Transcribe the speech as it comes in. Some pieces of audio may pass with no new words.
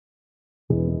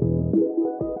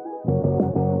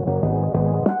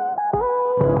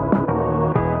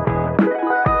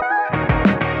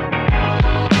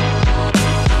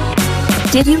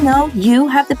Did you know you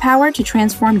have the power to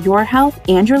transform your health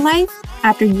and your life?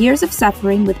 After years of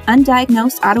suffering with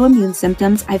undiagnosed autoimmune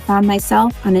symptoms, I found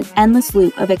myself on an endless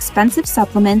loop of expensive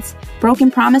supplements,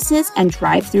 broken promises, and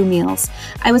drive-through meals.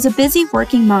 I was a busy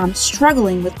working mom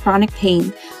struggling with chronic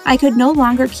pain. I could no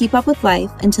longer keep up with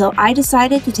life until I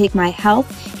decided to take my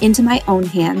health into my own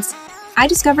hands. I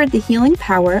discovered the healing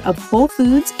power of whole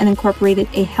foods and incorporated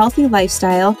a healthy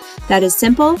lifestyle that is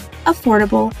simple,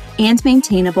 affordable, and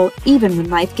maintainable even when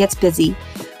life gets busy.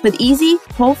 With easy,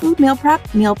 whole food meal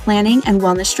prep, meal planning, and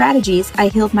wellness strategies, I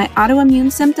healed my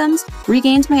autoimmune symptoms,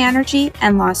 regained my energy,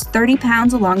 and lost 30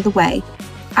 pounds along the way.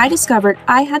 I discovered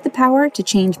I had the power to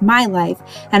change my life,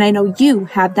 and I know you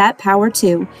have that power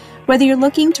too. Whether you're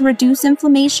looking to reduce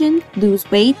inflammation, lose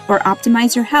weight, or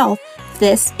optimize your health,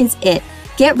 this is it.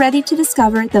 Get ready to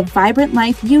discover the vibrant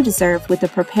life you deserve with the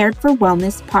Prepared for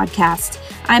Wellness podcast.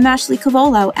 I'm Ashley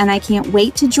Cavolo, and I can't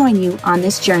wait to join you on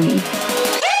this journey.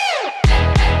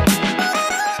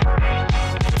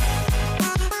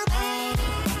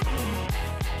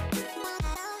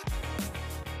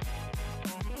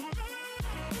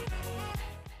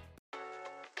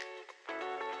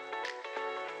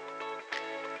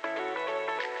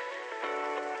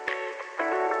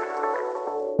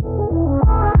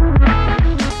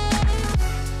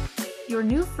 Your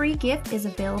new free gift is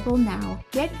available now.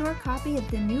 Get your copy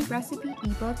of the new recipe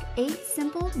ebook, 8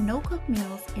 Simple No-Cook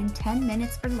Meals in 10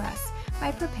 Minutes or Less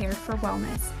by Prepared for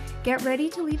Wellness. Get ready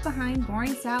to leave behind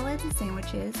boring salads and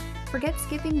sandwiches. Forget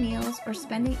skipping meals or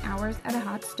spending hours at a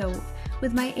hot stove.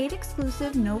 With my 8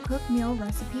 exclusive no-cook meal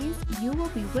recipes, you will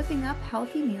be whipping up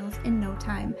healthy meals in no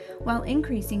time while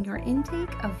increasing your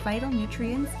intake of vital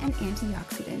nutrients and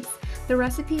antioxidants. The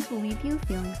recipes will leave you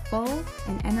feeling full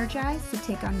and energized to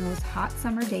take on those hot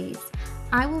summer days.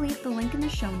 I will leave the link in the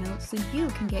show notes so you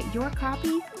can get your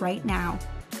copy right now.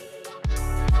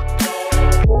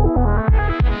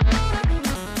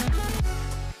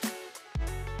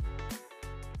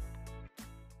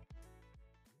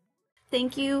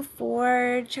 Thank you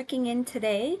for checking in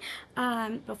today.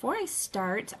 Before I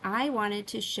start, I wanted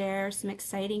to share some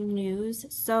exciting news.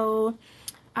 So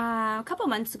a couple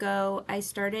months ago, I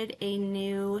started a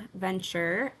new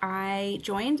venture. I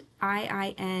joined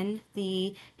IIN,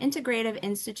 the Integrative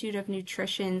Institute of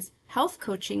Nutrition's health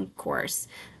coaching course.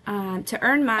 To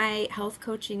earn my health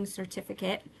coaching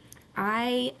certificate,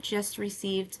 I just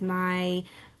received my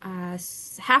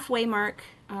halfway mark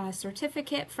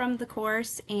certificate from the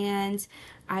course, and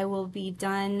I will be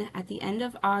done at the end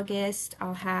of August.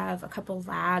 I'll have a couple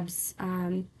labs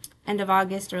end of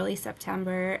August, early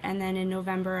September, and then in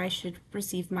November I should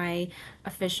receive my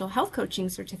official health coaching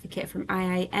certificate from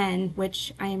IIN,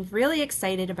 which I am really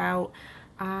excited about.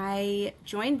 I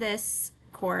joined this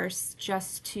course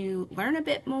just to learn a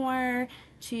bit more,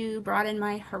 to broaden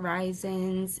my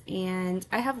horizons, and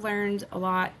I have learned a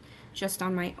lot just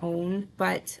on my own,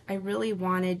 but I really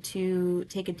wanted to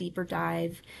take a deeper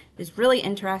dive. It's really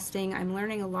interesting. I'm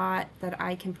learning a lot that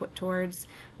I can put towards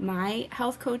my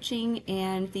health coaching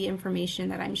and the information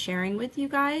that I'm sharing with you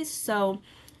guys. So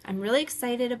I'm really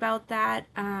excited about that.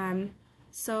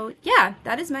 So yeah,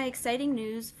 that is my exciting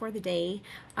news for the day.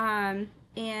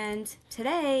 And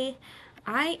today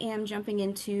I am jumping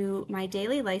into my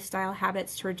daily lifestyle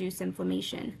habits to reduce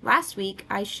inflammation. Last week,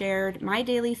 I shared my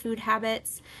daily food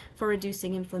habits for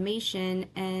reducing inflammation,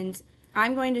 and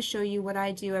I'm going to show you what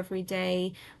I do every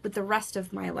day with the rest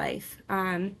of my life,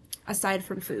 aside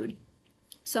from food.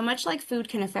 So much like food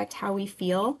can affect how we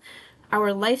feel,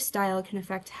 our lifestyle can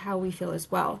affect how we feel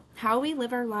as well. How we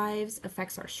live our lives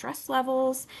affects our stress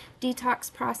levels,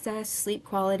 detox process, sleep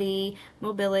quality,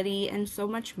 mobility, and so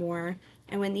much more.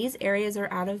 And when these areas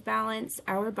are out of balance,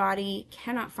 our body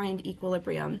cannot find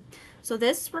equilibrium. So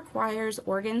this requires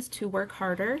organs to work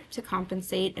harder to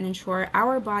compensate and ensure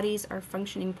our bodies are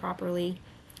functioning properly.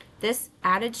 This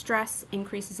added stress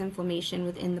increases inflammation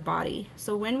within the body.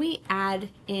 So when we add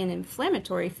in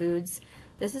inflammatory foods,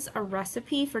 this is a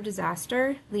recipe for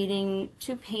disaster, leading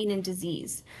to pain and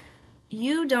disease.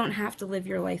 You don't have to live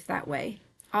your life that way.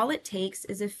 All it takes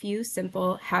is a few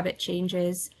simple habit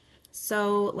changes.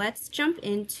 So let's jump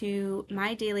into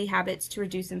my daily habits to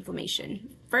reduce inflammation.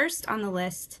 First on the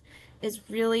list is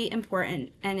really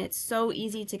important, and it's so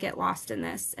easy to get lost in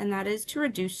this, and that is to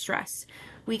reduce stress.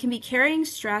 We can be carrying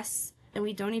stress and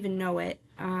we don't even know it,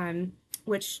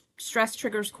 which stress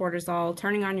triggers cortisol,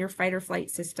 turning on your fight or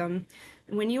flight system.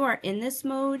 When you are in this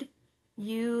mode,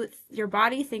 your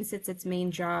body thinks it's its main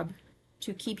job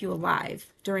to keep you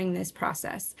alive during this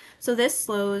process. So this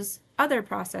slows other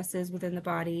processes within the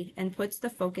body and puts the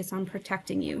focus on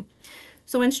protecting you.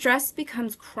 So when stress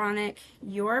becomes chronic,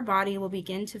 your body will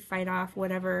begin to fight off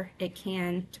whatever it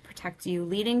can to protect you,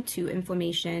 leading to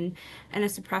inflammation and a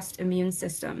suppressed immune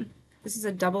system. This is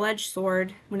a double-edged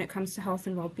sword when it comes to health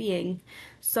and well-being.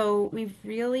 So we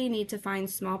really need to find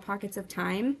small pockets of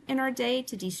time in our day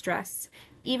to de-stress,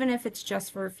 even if it's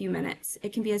just for a few minutes.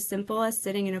 It can be as simple as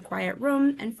sitting in a quiet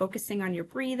room and focusing on your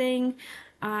breathing.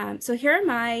 So here are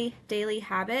my daily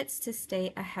habits to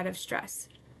stay ahead of stress.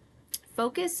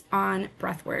 Focus on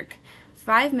breath work.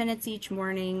 5 minutes each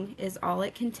morning is all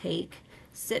it can take.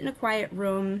 Sit in a quiet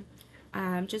room.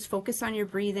 Just focus on your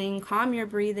breathing, calm your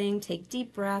breathing, take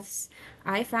deep breaths.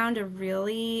 I found a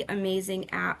really amazing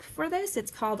app for this.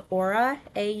 It's called Aura,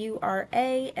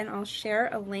 A-U-R-A, and I'll share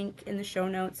a link in the show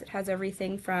notes. It has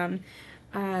everything from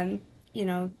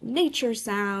nature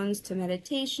sounds to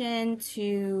meditation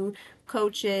to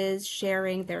coaches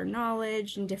sharing their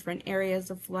knowledge in different areas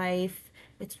of life.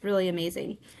 It's really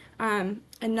amazing.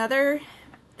 Another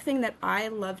thing that I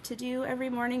love to do every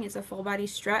morning is a full body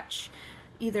stretch,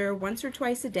 either once or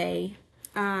twice a day.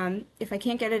 If I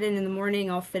can't get it in the morning,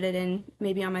 I'll fit it in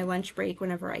maybe on my lunch break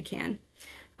whenever I can.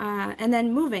 And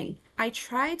then moving. I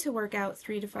try to work out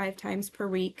 3 to 5 times per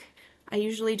week. I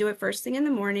usually do it first thing in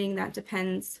the morning. That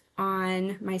depends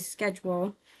on my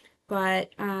schedule,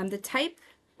 but the type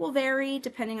will vary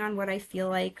depending on what I feel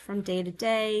like from day to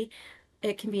day.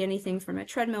 It can be anything from a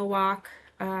treadmill walk,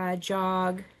 a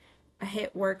jog, a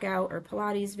HIIT workout or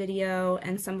Pilates video,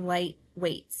 and some light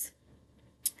weights.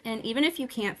 And even if you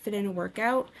can't fit in a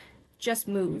workout, just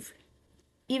move.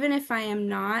 Even if I am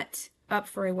not up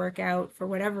for a workout for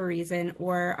whatever reason,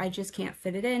 or I just can't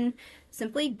fit it in,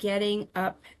 simply getting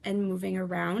up and moving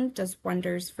around does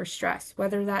wonders for stress,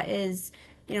 whether that is,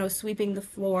 sweeping the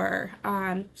floor,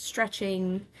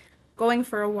 stretching, going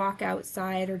for a walk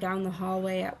outside or down the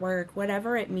hallway at work,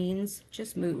 whatever it means,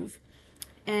 just move.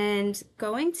 And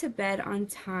going to bed on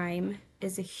time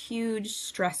is a huge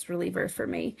stress reliever for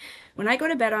me. When I go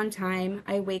to bed on time,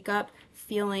 I wake up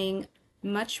feeling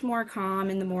much more calm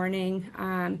in the morning.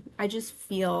 I just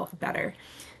feel better.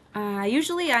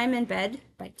 Usually I'm in bed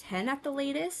by 10 at the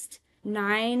latest.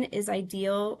 9 is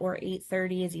ideal, or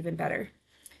 8:30 is even better.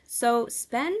 So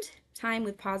spend time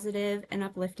with positive and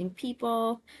uplifting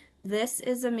people. This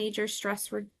is a major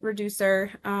stress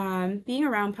reducer. Being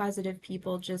around positive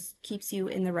people just keeps you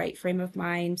in the right frame of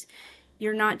mind.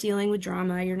 You're not dealing with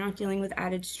drama, you're not dealing with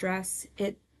added stress.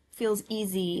 It feels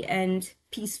easy and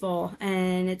peaceful,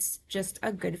 and it's just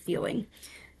a good feeling.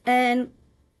 And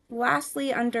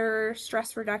lastly, under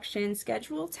stress reduction,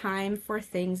 schedule time for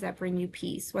things that bring you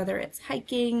peace, whether it's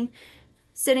hiking,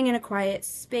 sitting in a quiet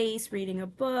space, reading a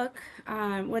book,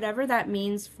 whatever that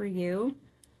means for you,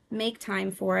 make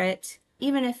time for it,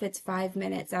 even if it's 5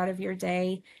 minutes out of your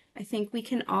day. I think we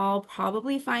can all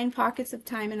probably find pockets of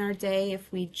time in our day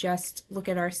if we just look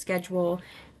at our schedule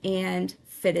and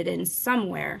fit it in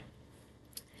somewhere.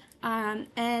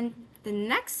 And the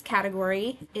next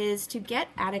category is to get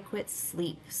adequate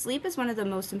sleep. Sleep is one of the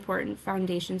most important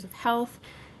foundations of health.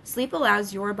 Sleep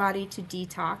allows your body to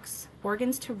detox,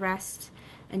 organs to rest,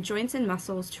 and joints and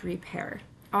muscles to repair.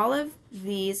 All of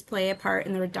these play a part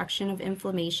in the reduction of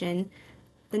inflammation.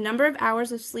 The number of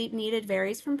hours of sleep needed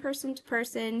varies from person to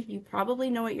person. You probably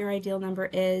know what your ideal number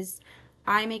is.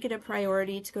 I make it a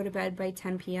priority to go to bed by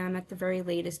 10 p.m. at the very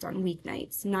latest on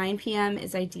weeknights. 9 p.m.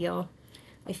 is ideal.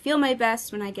 I feel my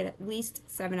best when I get at least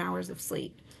 7 hours of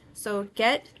sleep. So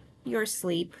get your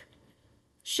sleep,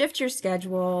 shift your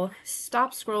schedule,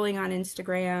 stop scrolling on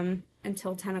Instagram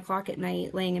until 10 o'clock at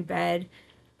night, laying in bed.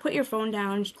 Put your phone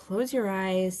down, close your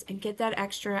eyes, and get that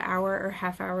extra hour or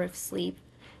half hour of sleep.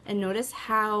 And notice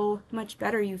how much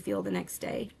better you feel the next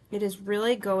day. It is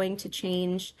really going to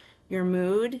change your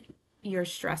mood, your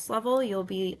stress level. You'll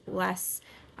be less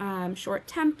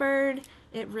short-tempered.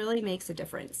 It really makes a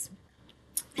difference.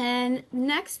 And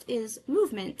next is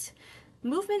movement.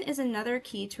 Movement is another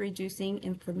key to reducing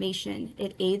inflammation.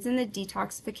 It aids in the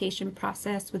detoxification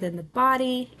process within the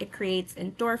body. It creates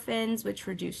endorphins, which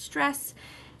reduce stress.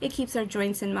 It keeps our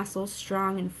joints and muscles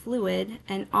strong and fluid.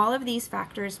 And all of these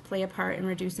factors play a part in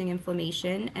reducing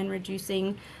inflammation and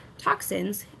reducing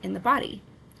toxins in the body.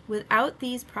 Without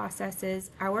these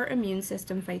processes, our immune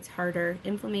system fights harder,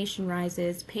 inflammation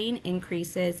rises, pain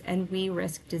increases, and we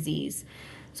risk disease.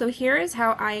 So here is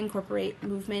how I incorporate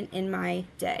movement in my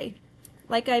day.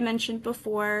 Like I mentioned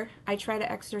before, I try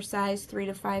to exercise 3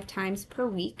 to 5 times per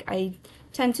week. I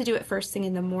tend to do it first thing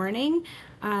in the morning.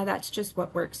 That's just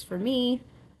what works for me.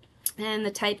 And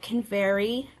the type can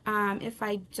vary. If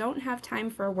I don't have time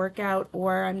for a workout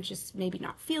or I'm just maybe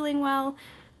not feeling well,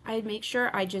 I make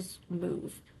sure I just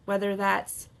move. Whether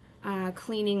that's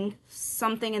cleaning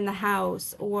something in the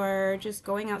house, or just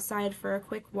going outside for a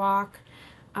quick walk.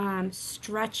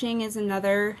 Stretching is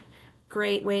another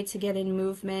great way to get in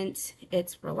movement.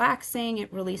 It's relaxing,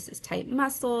 it releases tight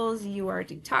muscles, you are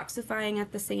detoxifying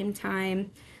at the same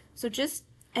time. So just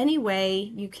any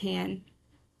way you can,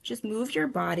 just move your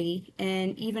body,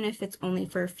 and even if it's only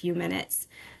for a few minutes,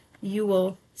 you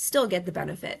will still get the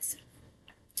benefits.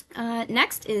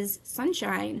 Next is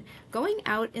sunshine. Going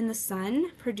out in the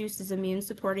sun produces immune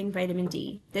supporting vitamin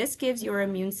D. This gives your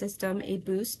immune system a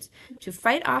boost to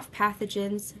fight off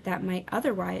pathogens that might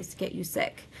otherwise get you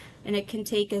sick. And it can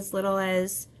take as little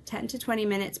as 10 to 20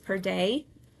 minutes per day.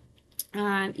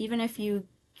 Even if you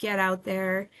get out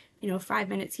there, 5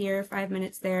 minutes here, 5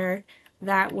 minutes there,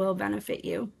 that will benefit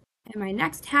you. And my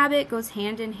next habit goes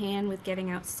hand in hand with getting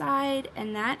outside,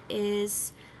 and that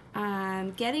is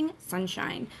getting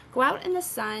sunshine. Go out in the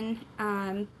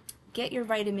sun, get your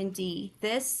vitamin D.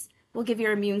 This will give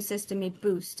your immune system a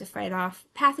boost to fight off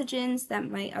pathogens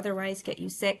that might otherwise get you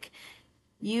sick.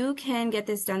 You can get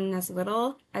this done in as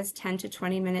little as 10 to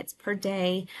 20 minutes per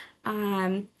day.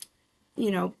 Morning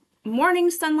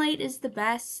sunlight is the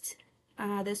best.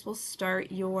 This will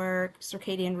start your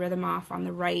circadian rhythm off on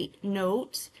the right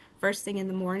note first thing in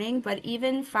the morning, but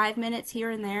even 5 minutes here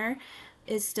and there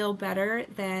is still better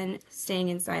than staying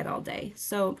inside all day.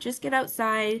 So just get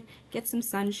outside, get some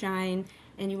sunshine,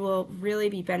 and you will really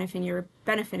be benefiting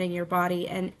your body,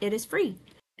 and it is free.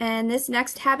 And this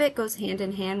next habit goes hand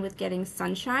in hand with getting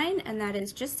sunshine, and that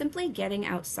is just simply getting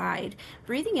outside.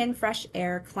 Breathing in fresh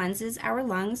air cleanses our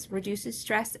lungs, reduces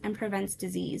stress, and prevents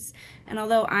disease. And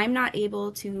although I'm not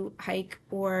able to hike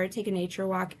or take a nature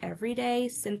walk every day,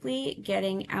 simply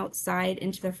getting outside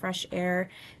into the fresh air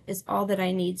is all that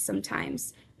I need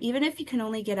sometimes. Even if you can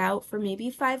only get out for maybe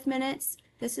 5 minutes,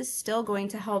 this is still going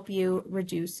to help you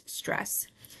reduce stress.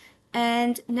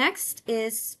 And next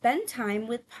is spend time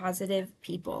with positive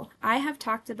people. I have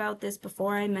talked about this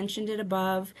before, I mentioned it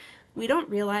above. We don't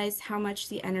realize how much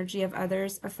the energy of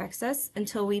others affects us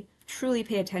until we truly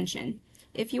pay attention.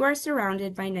 If you are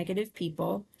surrounded by negative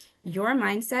people, your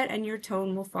mindset and your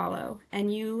tone will follow,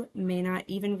 and you may not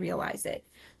even realize it.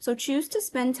 So choose to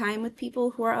spend time with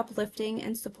people who are uplifting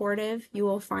and supportive. You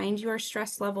will find your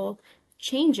stress level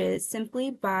changes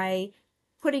simply by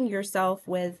putting yourself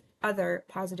with other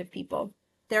positive people.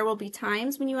 There will be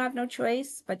times when you have no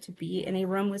choice but to be in a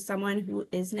room with someone who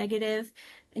is negative,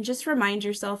 and just remind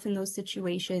yourself in those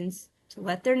situations to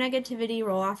let their negativity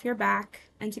roll off your back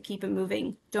and to keep it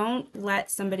moving. Don't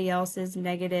let somebody else's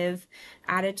negative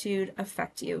attitude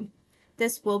affect you.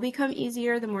 This will become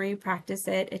easier the more you practice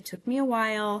it. It took me a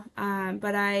while,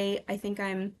 but I think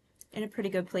I'm in a pretty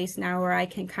good place now where I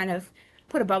can kind of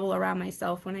put a bubble around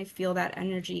myself when I feel that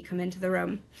energy come into the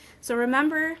room. So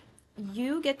remember,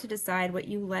 you get to decide what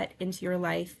you let into your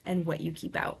life and what you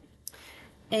keep out.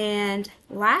 And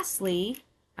lastly,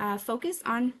 focus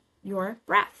on your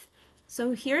breath.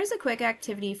 So here's a quick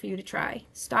activity for you to try.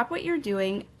 Stop what you're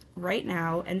doing right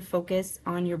now and focus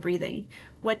on your breathing.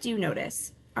 What do you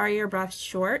notice? Are your breaths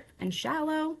short and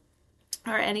shallow?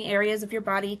 Are any areas of your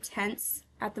body tense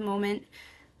at the moment?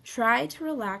 Try to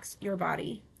relax your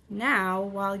body. Now,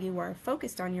 while you are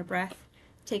focused on your breath,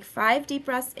 take 5 deep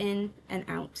breaths in and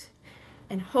out.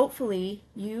 And hopefully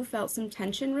you felt some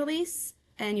tension release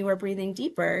and you are breathing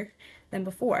deeper than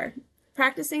before.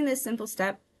 Practicing this simple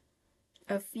step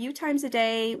a few times a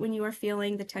day when you are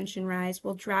feeling the tension rise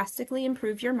will drastically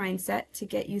improve your mindset to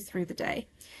get you through the day.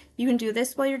 You can do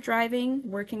this while you're driving,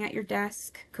 working at your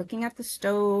desk, cooking at the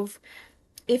stove.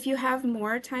 If you have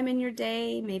more time in your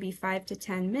day, maybe 5 to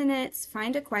 10 minutes,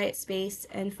 find a quiet space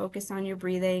and focus on your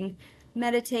breathing.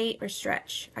 Meditate or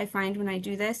stretch. I find when I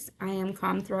do this, I am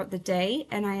calm throughout the day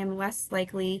and I am less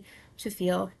likely to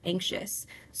feel anxious.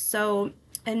 So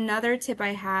another tip I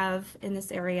have in this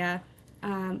area,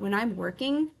 when I'm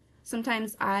working,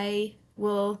 sometimes I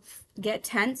will get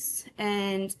tense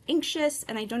and anxious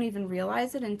and I don't even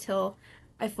realize it until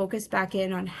I focus back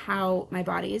in on how my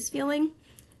body is feeling.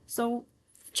 So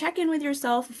check in with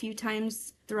yourself a few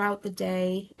times throughout the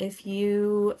day. If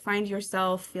you find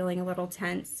yourself feeling a little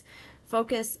tense,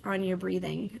 focus on your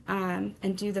breathing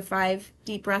and do the 5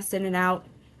 deep breaths in and out,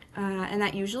 and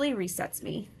that usually resets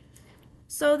me.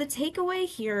 So the takeaway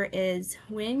here is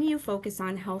when you focus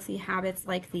on healthy habits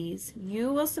like these,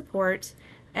 you will support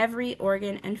every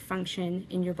organ and function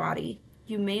in your body.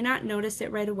 You may not notice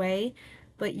it right away,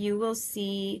 but you will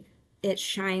see it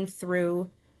shine through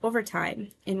over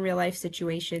time in real life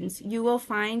situations. You will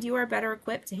find you are better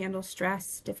equipped to handle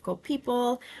stress, difficult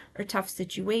people, or tough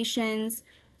situations.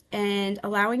 and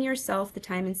allowing yourself the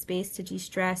time and space to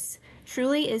de-stress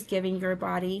truly is giving your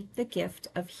body the gift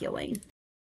of healing.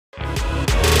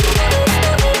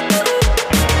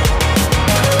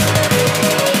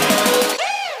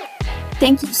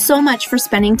 Thank you so much for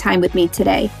spending time with me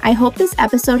today. I hope this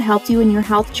episode helped you in your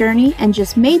health journey and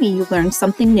just maybe you learned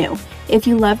something new. If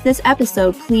you loved this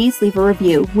episode, please leave a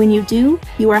review. When you do,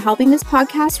 you are helping this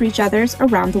podcast reach others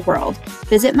around the world.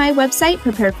 Visit my website,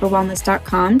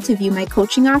 preparedforwellness.com, to view my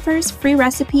coaching offers, free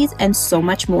recipes, and so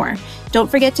much more.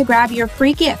 Don't forget to grab your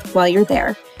free gift while you're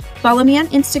there. Follow me on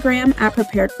Instagram at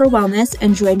Prepared for Wellness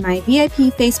and join my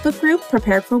VIP Facebook group,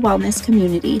 Prepared for Wellness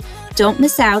Community. Don't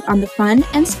miss out on the fun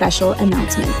and special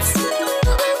announcements.